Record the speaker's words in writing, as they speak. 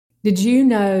Did you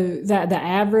know that the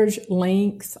average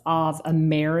length of a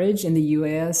marriage in the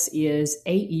US is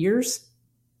 8 years?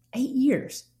 8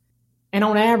 years. And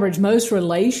on average, most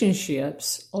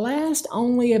relationships last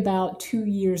only about 2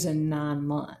 years and 9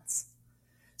 months.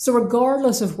 So,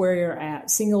 regardless of where you're at,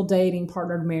 single, dating,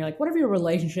 partnered, married, like whatever your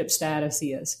relationship status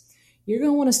is, you're going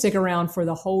to want to stick around for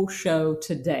the whole show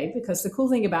today because the cool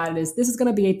thing about it is this is going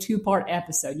to be a two-part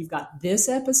episode. You've got this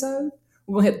episode,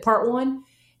 we're going to hit part one,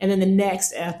 and then the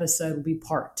next episode will be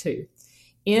part two.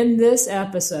 In this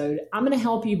episode, I'm going to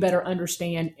help you better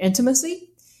understand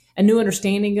intimacy, a new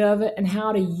understanding of it, and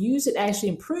how to use it to actually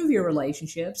improve your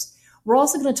relationships. We're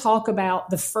also going to talk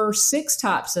about the first 6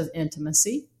 types of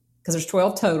intimacy, because there's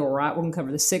 12 total, right? We're going to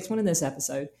cover the 6th one in this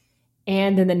episode.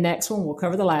 And then the next one, we'll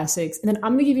cover the last 6. And then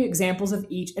I'm going to give you examples of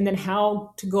each and then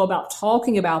how to go about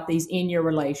talking about these in your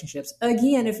relationships.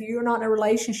 Again, if you're not in a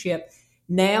relationship,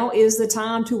 now is the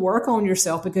time to work on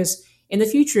yourself because in the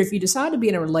future, if you decide to be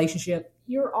in a relationship,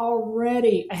 you're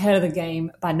already ahead of the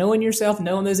game by knowing yourself,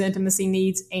 knowing those intimacy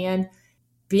needs, and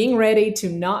being ready to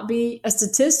not be a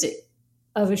statistic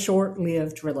of a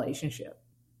short-lived relationship.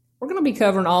 We're going to be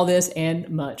covering all this and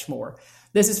much more.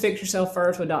 This is Fix Yourself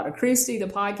First with Dr. Christy, the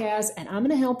podcast, and I'm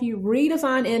going to help you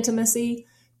redefine intimacy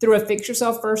through a Fix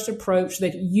Yourself First approach so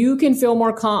that you can feel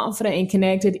more confident and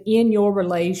connected in your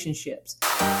relationships.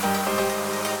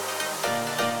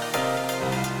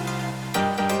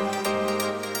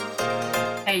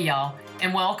 Hey, y'all,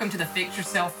 and welcome to the Fix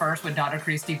Yourself First with Dr.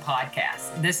 Christy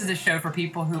podcast. This is a show for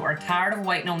people who are tired of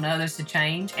waiting on others to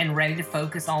change and ready to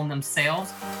focus on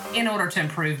themselves in order to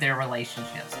improve their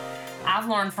relationships. I've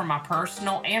learned from my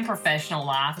personal and professional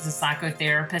life as a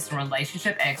psychotherapist and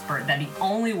relationship expert that the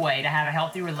only way to have a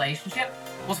healthy relationship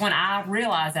was when I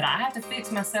realized that I have to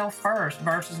fix myself first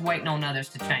versus waiting on others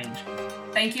to change.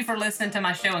 Thank you for listening to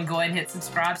my show and go ahead and hit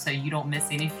subscribe so you don't miss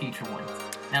any future ones.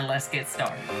 Now let's get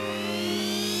started.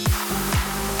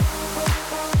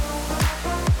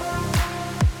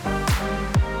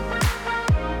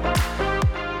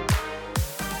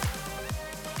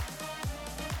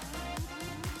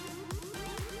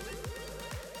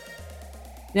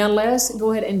 Now let's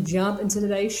go ahead and jump into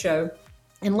today's show,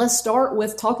 and let's start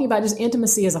with talking about just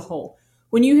intimacy as a whole.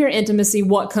 When you hear intimacy,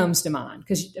 what comes to mind?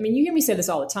 Because, you hear me say this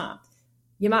all the time.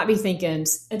 You might be thinking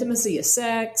intimacy is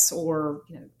sex or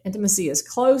intimacy is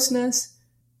closeness.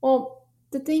 Well,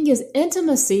 the thing is,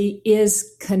 intimacy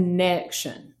is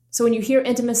connection. So when you hear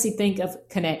intimacy, think of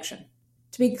connection.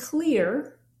 To be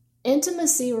clear,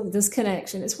 intimacy or this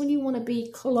connection is when you want to be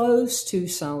close to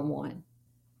someone.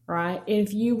 Right?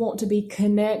 If you want to be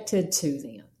connected to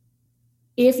them.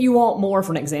 If you want more,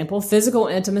 for an example, physical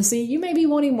intimacy, you may be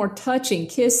wanting more touching,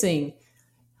 kissing,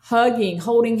 hugging,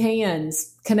 holding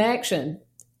hands, connection.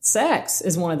 Sex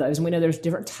is one of those. And we know there's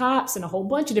different types and a whole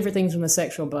bunch of different things from the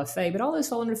sexual buffet, but all those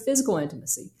fall under physical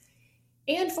intimacy.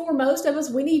 And for most of us,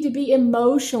 we need to be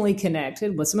emotionally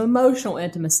connected with some emotional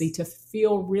intimacy to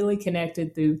feel really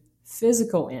connected through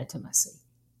physical intimacy.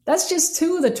 That's just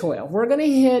 2 of the 12. We're going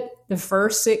to hit the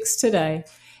first 6 today.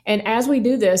 And as we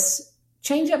do this,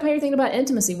 change up how you're thinking about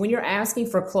intimacy. When you're asking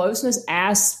for closeness,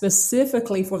 ask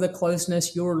specifically for the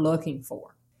closeness you're looking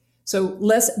for. So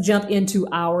let's jump into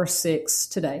our 6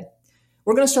 today.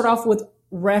 We're going to start off with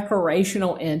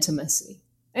recreational intimacy.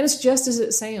 And it's just as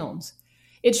it sounds.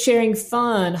 It's sharing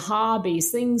fun,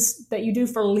 hobbies, things that you do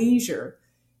for leisure.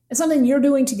 It's something you're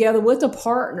doing together with a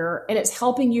partner, and it's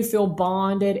helping you feel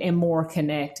bonded and more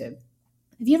connected.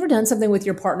 Have you ever done something with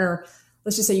your partner?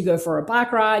 Let's just say you go for a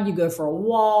bike ride, you go for a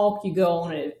walk, you go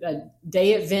on a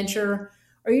day adventure,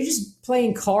 or you're just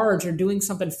playing cards or doing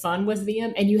something fun with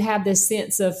them, and you have this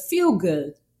sense of feel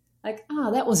good. Like,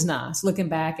 that was nice, looking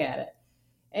back at it.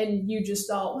 And you just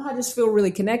thought, I just feel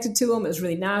really connected to them. It was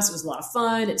really nice. It was a lot of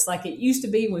fun. It's like it used to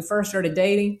be when we first started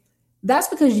dating. That's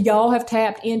because y'all have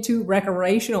tapped into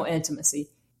recreational intimacy.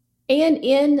 And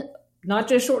in not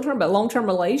just short-term, but long-term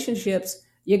relationships,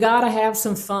 you got to have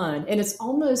some fun. And it's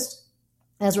almost,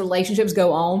 as relationships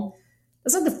go on,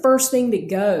 it's like the first thing to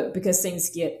go because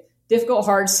things get difficult,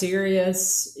 hard,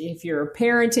 serious. If you're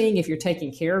parenting, if you're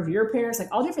taking care of your parents, like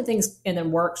all different things, and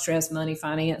then work, stress, money,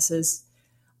 finances,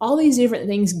 all these different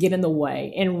things get in the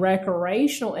way. And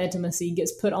recreational intimacy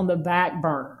gets put on the back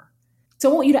burner.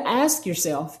 So I want you to ask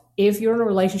yourself, if you're in a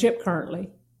relationship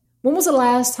currently, when was the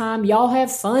last time y'all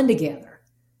had fun together?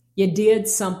 You did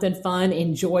something fun,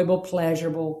 enjoyable,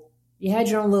 pleasurable. You had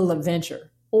your own little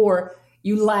adventure. Or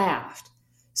you laughed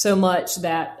so much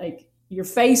that your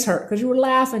face hurt because you were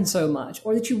laughing so much.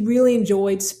 Or that you really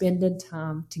enjoyed spending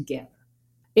time together.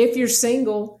 If you're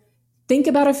single, think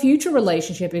about a future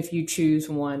relationship if you choose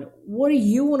one. What do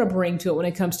you want to bring to it when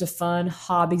it comes to fun,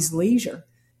 hobbies, leisure?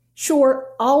 Sure,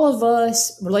 all of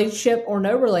us, relationship or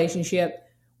no relationship,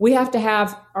 we have to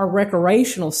have our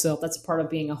recreational self. That's a part of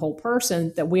being a whole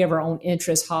person, that we have our own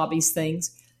interests, hobbies,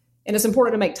 things. And it's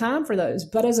important to make time for those.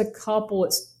 But as a couple,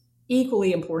 it's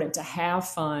equally important to have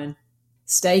fun,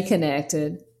 stay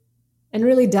connected, and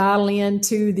really dial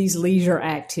into these leisure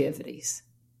activities.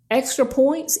 Extra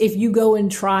points if you go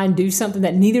and try and do something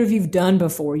that neither of you've done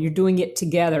before. You're doing it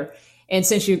together. And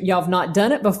since y'all have not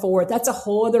done it before, that's a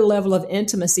whole other level of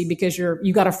intimacy because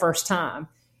you got a first time.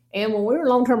 And when we're in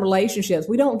long-term relationships,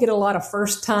 we don't get a lot of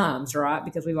first times, right?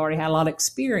 Because we've already had a lot of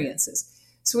experiences.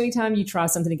 So anytime you try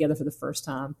something together for the first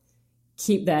time,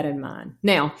 keep that in mind.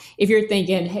 Now, if you're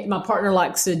thinking, hey, my partner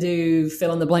likes to do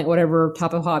fill in the blank, whatever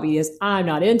type of hobby it is, I'm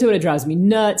not into it. It drives me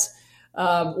nuts.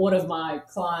 One of my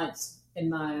clients in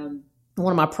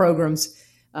one of my programs,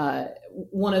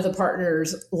 one of the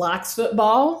partners likes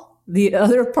football. The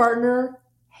other partner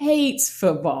hates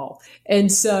football. And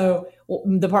so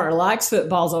the partner likes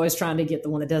football is always trying to get the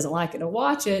one that doesn't like it to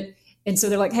watch it. And so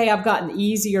they're like, hey, I've gotten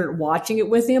easier watching it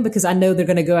with them because I know they're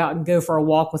going to go out and go for a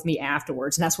walk with me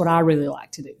afterwards. And that's what I really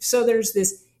like to do. So there's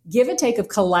this give and take of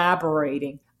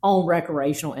collaborating on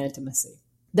recreational intimacy.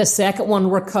 The second one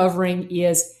we're covering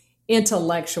is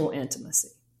intellectual intimacy.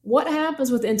 What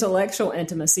happens with intellectual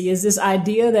intimacy is this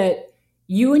idea that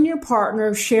you and your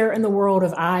partner share in the world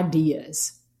of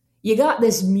ideas. You got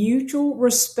this mutual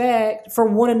respect for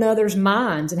one another's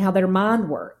minds and how their mind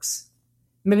works.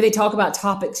 Maybe they talk about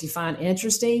topics you find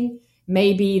interesting.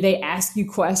 Maybe they ask you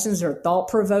questions that are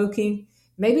thought-provoking.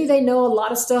 Maybe they know a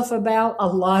lot of stuff about a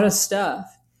lot of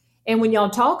stuff. And when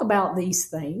y'all talk about these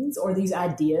things or these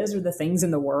ideas or the things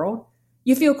in the world,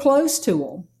 you feel close to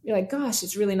them. You're like, gosh,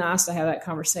 it's really nice to have that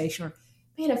conversation. Or,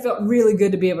 man, it felt really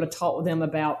good to be able to talk with them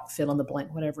about fill in the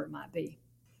blank, whatever it might be.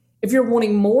 If you're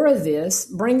wanting more of this,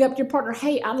 bring up your partner.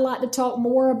 Hey, I'd like to talk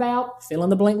more about fill in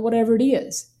the blank, whatever it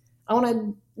is. I want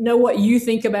to know what you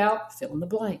think about fill in the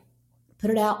blank.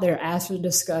 Put it out there. Ask for the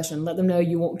discussion. Let them know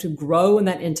you want to grow in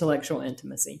that intellectual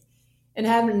intimacy. And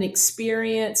having an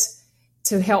experience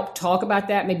to help talk about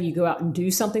that, maybe you go out and do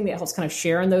something that helps kind of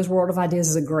share in those world of ideas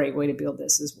is a great way to build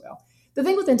this as well. The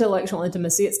thing with intellectual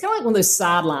intimacy, it's kind of like one of those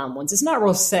sideline ones. It's not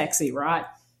real sexy, right?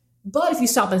 But if you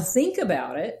stop and think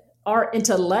about it, our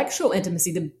intellectual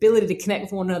intimacy, the ability to connect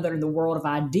with one another in the world of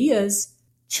ideas,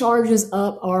 charges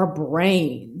up our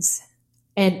brains.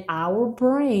 And our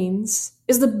brains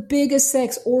is the biggest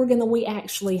sex organ that we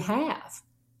actually have.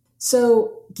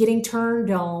 So getting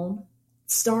turned on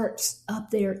starts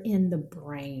up there in the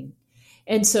brain.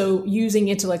 And so using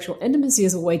intellectual intimacy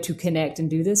as a way to connect and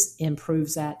do this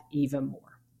improves that even more.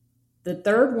 The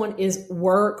third one is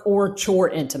work or chore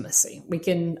intimacy.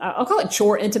 I'll call it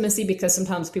chore intimacy because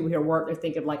sometimes people hear work, they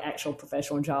think of like actual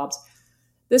professional jobs.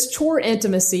 This chore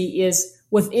intimacy is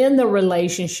within the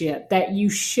relationship that you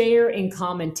share in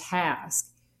common tasks.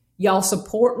 Y'all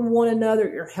supporting one another,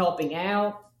 you're helping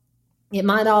out. It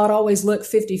might not always look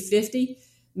 50-50.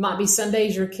 It might be some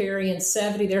days you're carrying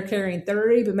 70, they're carrying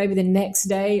 30, but maybe the next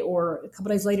day or a couple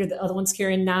days later, the other one's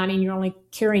carrying 90 and you're only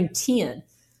carrying 10.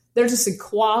 There's this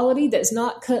equality that's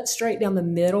not cut straight down the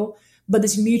middle, but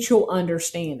this mutual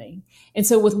understanding. And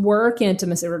so with work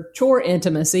intimacy or chore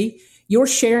intimacy, you're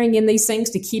sharing in these things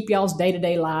to keep y'all's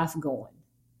day-to-day life going.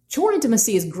 Chore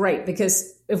intimacy is great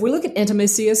because if we look at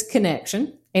intimacy as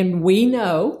connection, and we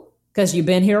know, because you've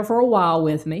been here for a while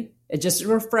with me, it's just a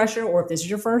refresher, or if this is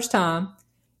your first time,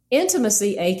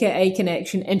 intimacy, aka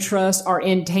connection, and trust are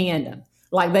in tandem.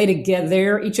 Like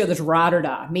they're each other's ride or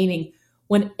die, meaning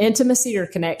when intimacy or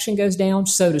connection goes down,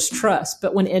 so does trust.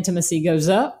 But when intimacy goes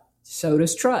up, so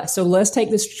does trust. So let's take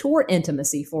this chore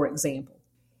intimacy, for example.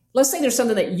 Let's say there's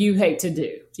something that you hate to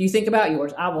do. You think about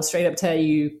yours. I will straight up tell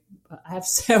you, I have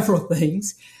several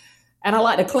things. And I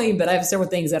like to clean, but I have several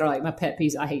things that are like my pet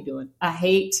peeves I hate doing. I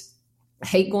hate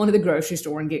going to the grocery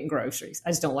store and getting groceries.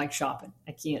 I just don't like shopping.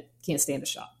 I can't stand to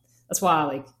shop. That's why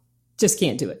I just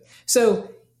can't do it. So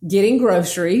getting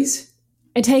groceries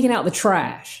and taking out the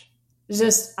trash.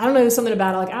 Just, I don't know, something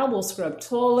about it. Like I will scrub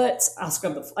toilets. I'll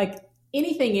scrub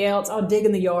anything else. I'll dig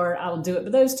in the yard. I'll do it.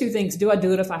 But those two things, do I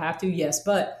do it if I have to? Yes.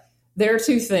 But there are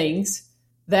two things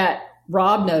that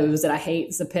Rob knows that I hate.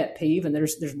 It's a pet peeve, and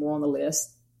there's more on the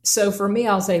list. So for me,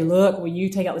 I'll say, look, will you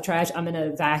take out the trash? I'm going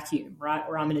to vacuum, right?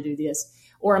 Or I'm going to do this.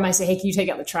 Or I might say, hey, can you take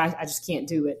out the trash? I just can't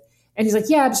do it. And he's like,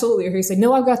 yeah, absolutely. Or he say,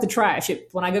 no, I've got the trash.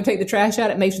 When I go take the trash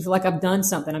out, it makes me feel like I've done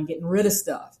something. I'm getting rid of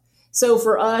stuff. So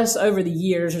for us over the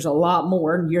years, there's a lot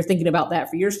more. And you're thinking about that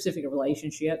for your specific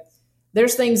relationship.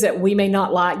 There's things that we may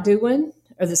not like doing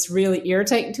or that's really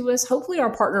irritating to us. Hopefully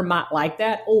our partner might like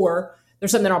that. Or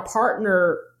there's something our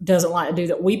partner doesn't like to do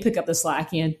that we pick up the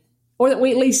slack in. or that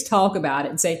we at least talk about it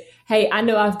and say, hey, I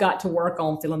know I've got to work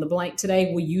on fill in the blank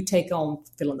today. Will you take on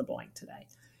fill in the blank today?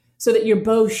 So that you're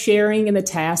both sharing in the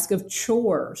task of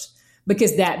chores,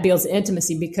 because that builds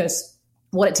intimacy. Because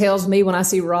what it tells me when I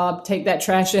see Rob take that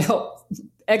trash out,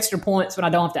 extra points when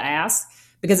I don't have to ask,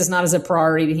 because it's not as a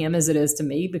priority to him as it is to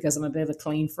me, because I'm a bit of a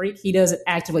clean freak. He doesn't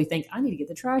actively think, I need to get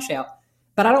the trash out.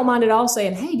 But I don't mind at all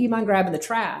saying, hey, do you mind grabbing the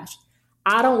trash?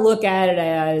 I don't look at it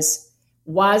as,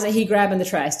 why isn't he grabbing the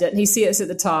trash? Doesn't he see us at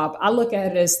the top? I look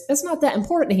at it as, it's not that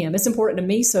important to him. It's important to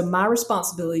me. So my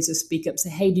responsibility is to speak up and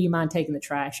say, hey, do you mind taking the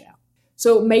trash out?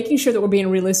 So making sure that we're being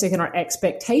realistic in our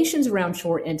expectations around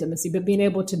chore intimacy, but being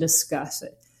able to discuss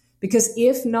it. Because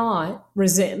if not,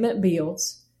 resentment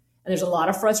builds, and there's a lot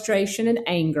of frustration and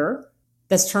anger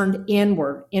that's turned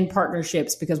inward in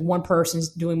partnerships because one person's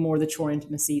doing more of the chore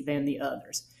intimacy than the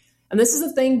others. And this is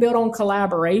a thing built on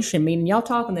collaboration, meaning y'all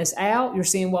talking this out, you're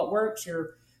seeing what works,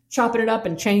 you're chopping it up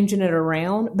and changing it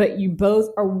around, but you both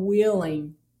are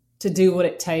willing to do what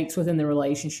it takes within the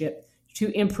relationship to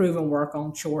improve and work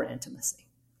on chore intimacy.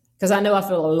 Because I know I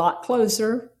feel a lot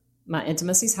closer, my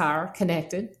intimacy's higher,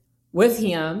 connected with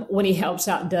him when he helps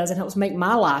out and does, and helps make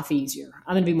my life easier.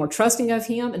 I'm going to be more trusting of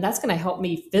him, and that's going to help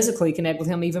me physically connect with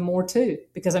him even more too,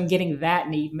 because I'm getting that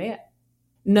need met.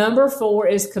 Number 4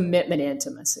 is commitment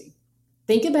intimacy.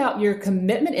 Think about your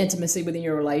commitment intimacy within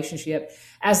your relationship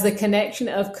as the connection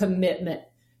of commitment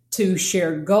to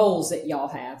shared goals that y'all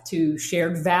have, to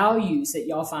shared values that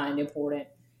y'all find important,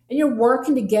 and you're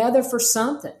working together for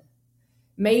something.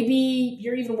 Maybe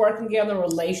you're even working together in a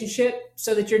relationship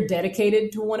so that you're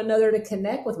dedicated to one another to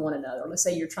connect with one another. Let's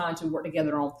say you're trying to work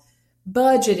together on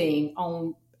budgeting,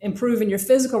 on improving your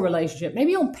physical relationship,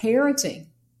 maybe on parenting,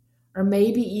 or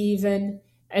maybe even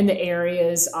in the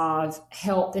areas of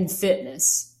health and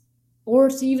fitness, or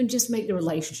to even just make the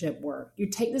relationship work. You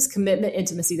take this commitment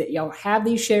intimacy that y'all have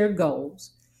these shared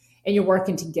goals and you're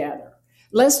working together.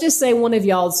 Let's just say one of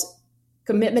y'all's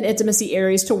commitment intimacy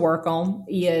areas to work on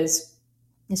is,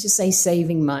 let's just say,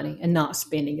 saving money and not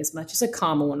spending as much. It's a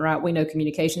common one, right? We know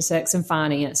communication, sex, and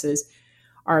finances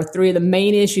are 3 of the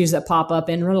main issues that pop up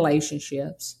in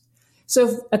relationships.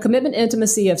 So a commitment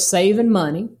intimacy of saving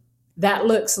money, that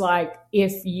looks like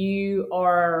if you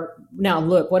are, now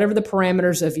look, whatever the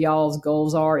parameters of y'all's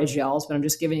goals are is y'all's, but I'm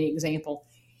just giving you an example.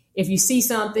 If you see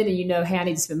something and you know, hey, I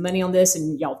need to spend money on this,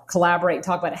 and y'all collaborate and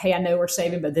talk about it, hey, I know we're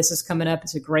saving, but this is coming up.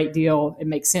 It's a great deal. It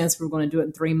makes sense. We're going to do it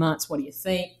in 3 months. What do you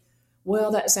think?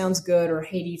 Well, that sounds good. Or,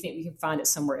 hey, do you think we can find it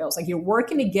somewhere else? Like, you're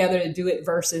working together to do it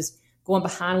versus going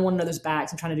behind one another's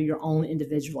backs and trying to do your own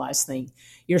individualized thing.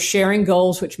 You're sharing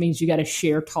goals, which means you got to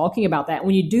share talking about that.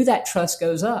 When you do that, trust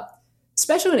goes up.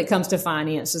 Especially when it comes to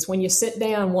finances, when you sit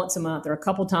down once a month or a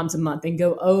couple times a month and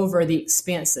go over the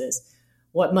expenses,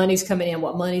 what money's coming in,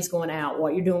 what money's going out,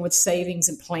 what you're doing with savings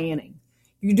and planning.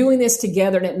 You're doing this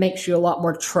together, and it makes you a lot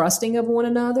more trusting of one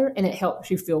another, and it helps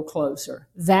you feel closer.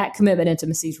 That commitment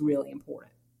intimacy is really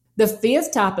important. The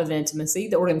 5th type of intimacy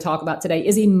that we're going to talk about today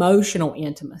is emotional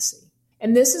intimacy.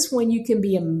 And this is when you can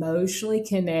be emotionally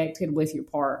connected with your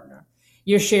partner.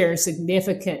 You're sharing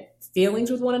significant feelings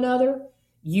with one another.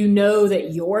 You know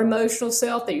that your emotional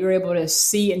self, that you're able to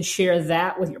see and share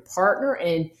that with your partner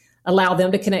and allow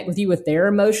them to connect with you with their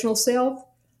emotional self.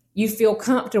 You feel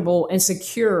comfortable and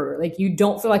secure. Like, you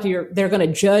don't feel like they're going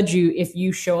to judge you if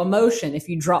you show emotion. If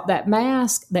you drop that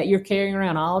mask that you're carrying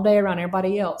around all day around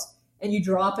everybody else and you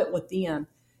drop it with them,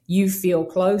 you feel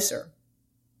closer.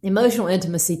 Emotional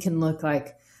intimacy can look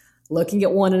like looking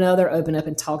at one another, open up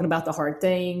and talking about the hard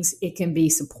things. It can be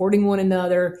supporting one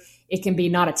another. It can be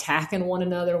not attacking one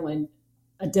another when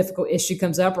a difficult issue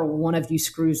comes up or one of you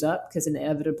screws up, because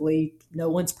inevitably no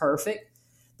one's perfect.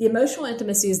 The emotional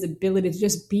intimacy is the ability to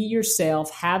just be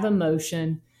yourself, have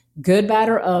emotion, good, bad,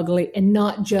 or ugly, and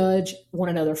not judge one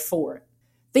another for it.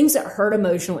 Things that hurt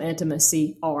emotional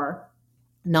intimacy are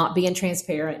not being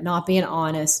transparent, not being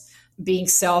honest, being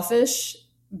selfish,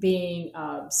 being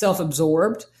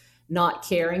self-absorbed, not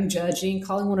caring, judging,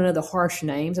 calling one another harsh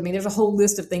names. I mean, there's a whole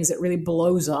list of things that really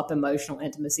blows up emotional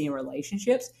intimacy in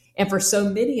relationships. And for so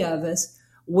many of us,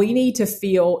 we need to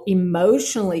feel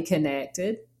emotionally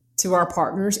connected to our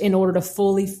partners in order to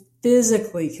fully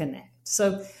physically connect.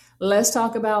 So let's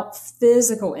talk about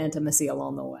physical intimacy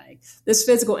along the way. This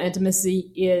physical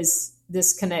intimacy is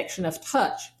this connection of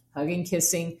touch, hugging,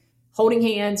 kissing, holding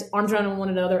hands, arms around one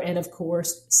another, and of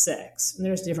course, sex. And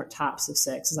there's different types of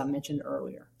sex, as I mentioned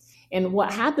earlier. And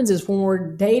what happens is when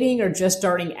we're dating or just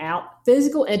starting out,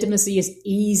 physical intimacy is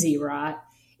easy, right?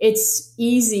 It's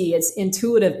easy, it's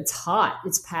intuitive, it's hot,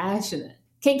 it's passionate.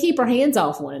 Can't keep our hands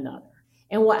off one another.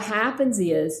 And what happens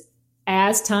is,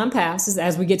 as time passes,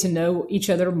 as we get to know each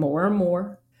other more and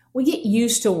more, we get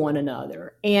used to one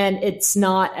another, and it's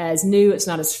not as new, it's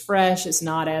not as fresh, it's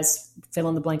not as fill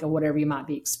in the blank of whatever you might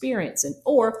be experiencing.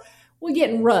 Or we get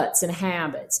in ruts and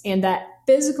habits, and that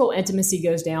physical intimacy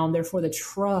goes down, therefore the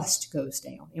trust goes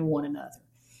down in one another.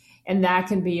 And that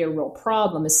can be a real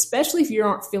problem, especially if you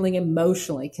aren't feeling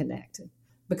emotionally connected.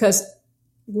 Because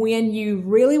when you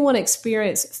really want to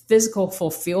experience physical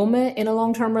fulfillment in a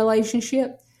long-term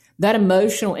relationship, that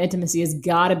emotional intimacy has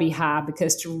got to be high,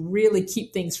 because to really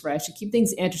keep things fresh, to keep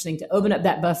things interesting, to open up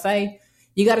that buffet,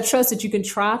 you got to trust that you can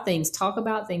try things, talk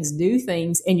about things, do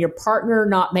things, and your partner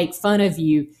not make fun of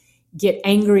you, get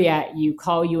angry at you,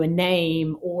 call you a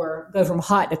name, or go from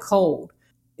hot to cold.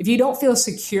 If you don't feel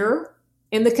secure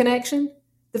in the connection,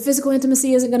 the physical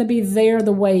intimacy isn't going to be there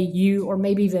the way you, or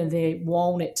maybe even they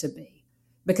want it to be.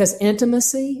 Because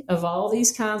intimacy of all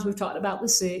these kinds, we've talked about the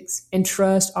 6, and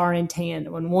trust are in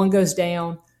tandem. When one goes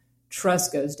down,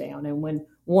 trust goes down. And when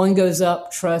one goes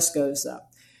up, trust goes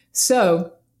up.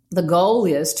 So the goal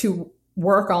is to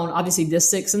work on, obviously, this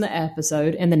 6 in the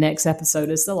episode, and the next episode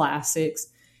is the last 6.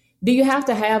 Do you have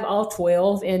to have all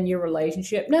 12 in your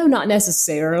relationship? No, not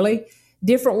necessarily.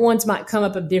 Different ones might come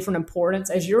up of different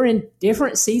importance as you're in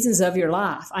different seasons of your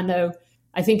life.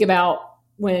 I think about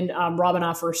when Rob and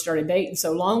I first started dating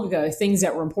so long ago, things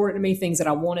that were important to me, things that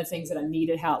I wanted, things that I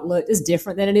needed, how it looked is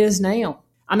different than it is now.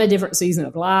 I'm in a different season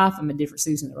of life. I'm in a different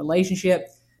season of relationship.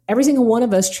 Every single one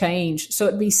of us changed. So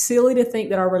it'd be silly to think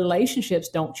that our relationships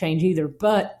don't change either.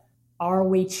 But are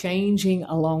we changing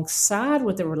alongside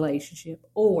with the relationship,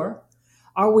 or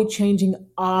are we changing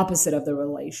opposite of the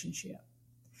relationship?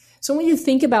 So when you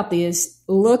think about this,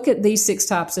 look at these 6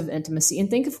 types of intimacy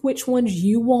and think of which ones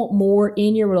you want more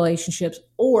in your relationships.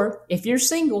 Or if you're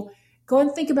single, go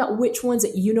and think about which ones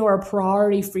that you know are a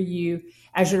priority for you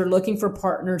as you're looking for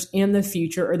partners in the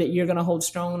future, or that you're going to hold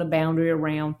strong on a boundary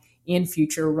around in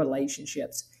future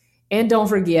relationships. And don't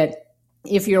forget,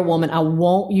 if you're a woman, I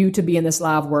want you to be in this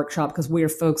live workshop, because we are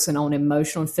focusing on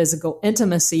emotional and physical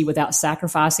intimacy without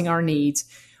sacrificing our needs,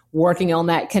 working on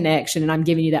that connection. And I'm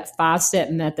giving you that 5-step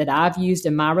method I've used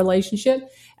in my relationship,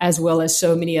 as well as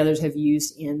so many others have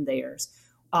used in theirs.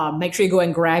 Make sure you go ahead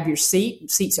and grab your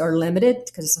seat. Seats are limited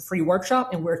because it's a free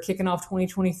workshop, and we're kicking off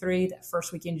 2023, that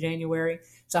first week in January.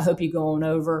 So I hope you go on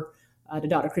over to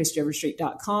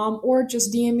drchristiooverstreet.com, or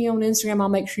just DM me on Instagram. I'll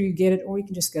make sure you get it, or you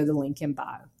can just go to the link in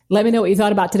bio. Let me know what you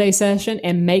thought about today's session,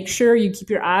 and make sure you keep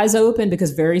your eyes open,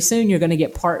 because very soon you're going to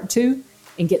get part 2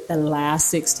 and get the last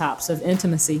 6 types of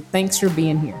intimacy. Thanks for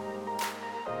being here.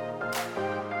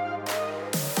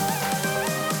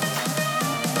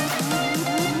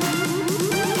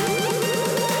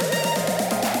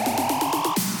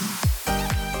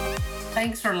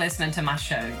 Thanks for listening to my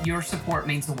show. Your support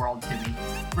means the world to me.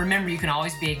 Remember, you can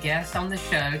always be a guest on the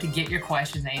show to get your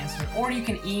questions answered, or you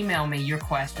can email me your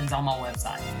questions on my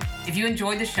website. If you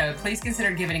enjoyed the show, please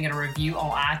consider giving it a review on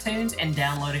iTunes and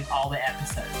downloading all the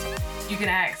episodes. You can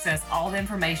access all the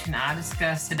information I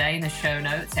discussed today in the show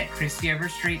notes at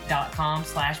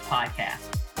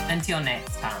christyoverstreet.com/podcast. Until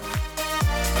next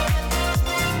time.